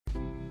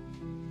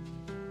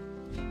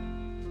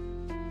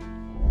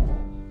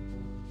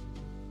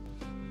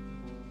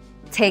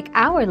Take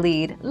our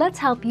lead, let's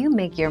help you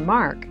make your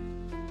mark.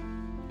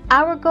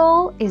 Our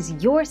goal is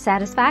your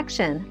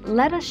satisfaction.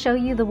 Let us show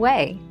you the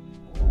way.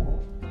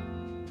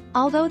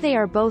 Although they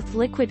are both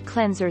liquid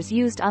cleansers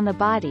used on the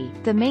body,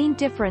 the main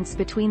difference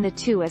between the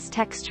two is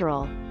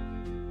textural.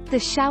 The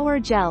shower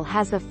gel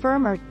has a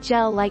firmer,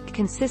 gel-like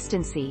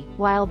consistency,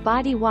 while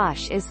body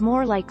wash is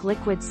more like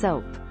liquid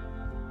soap.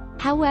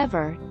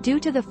 However, due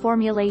to the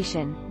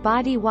formulation,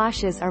 body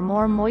washes are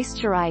more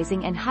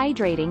moisturizing and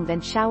hydrating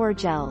than shower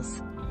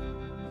gels.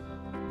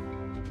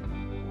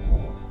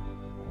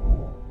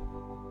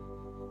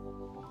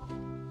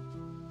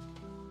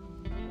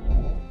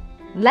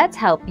 Let's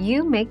help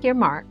you make your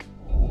mark.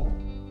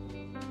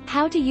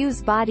 How to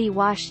use body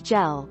wash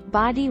gel,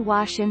 body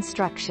wash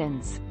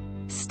instructions.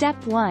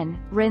 Step 1,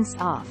 rinse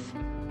off.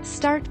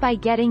 Start by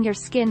getting your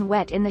skin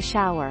wet in the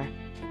shower.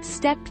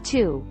 Step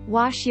 2,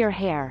 wash your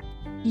hair.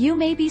 You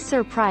may be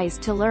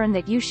surprised to learn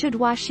that you should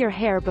wash your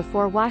hair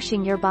before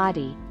washing your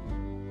body.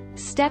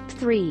 Step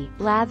 3,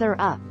 lather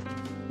up.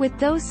 With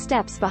those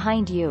steps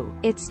behind you,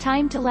 it's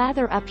time to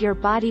lather up your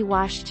body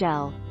wash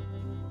gel.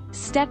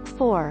 Step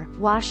 4,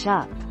 wash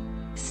up.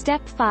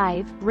 Step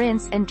 5,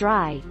 rinse and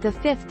dry, the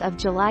 5th of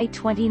July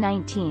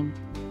 2019.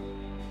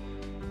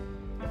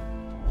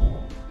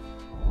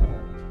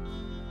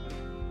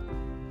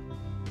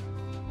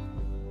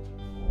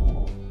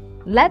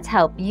 Let's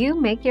help you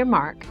make your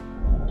mark.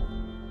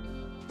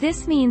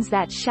 This means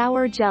that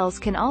shower gels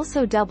can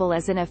also double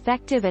as an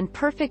effective and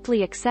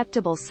perfectly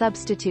acceptable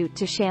substitute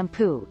to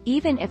shampoo,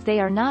 even if they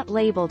are not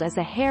labeled as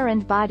a hair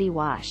and body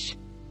wash.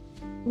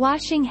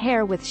 Washing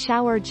hair with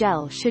shower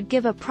gel should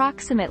give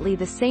approximately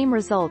the same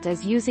result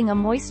as using a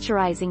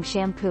moisturizing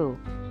shampoo.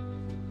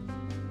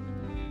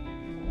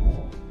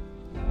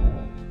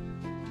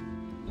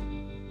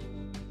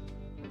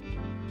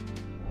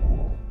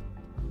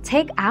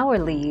 Take our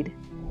lead.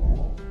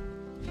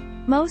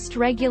 Most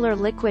regular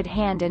liquid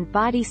hand and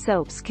body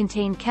soaps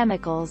contain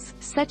chemicals,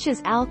 such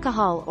as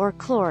alcohol or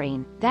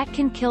chlorine, that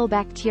can kill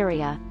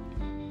bacteria.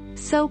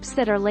 Soaps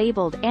that are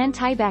labeled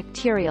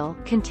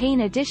antibacterial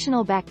contain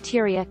additional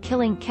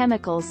bacteria-killing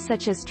chemicals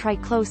such as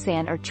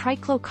triclosan or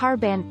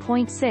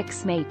triclocarban.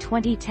 6 May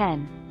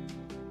 2010.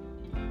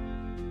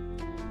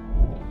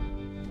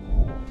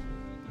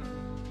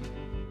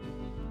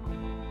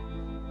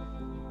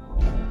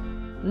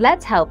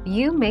 Let's help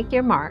you make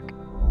your mark.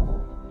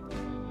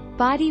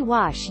 Body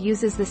wash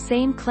uses the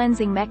same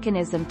cleansing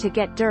mechanism to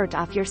get dirt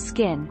off your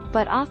skin,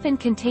 but often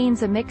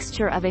contains a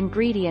mixture of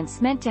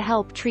ingredients meant to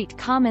help treat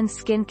common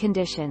skin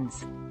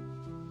conditions.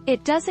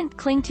 It doesn't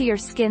cling to your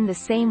skin the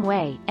same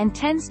way, and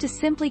tends to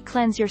simply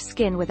cleanse your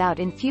skin without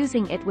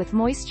infusing it with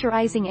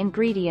moisturizing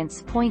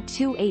ingredients.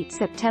 28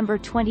 September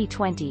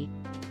 2020.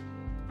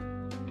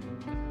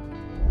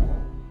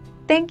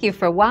 Thank you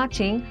for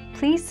watching.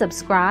 Please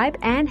subscribe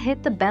and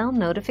hit the bell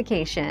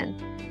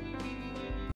notification.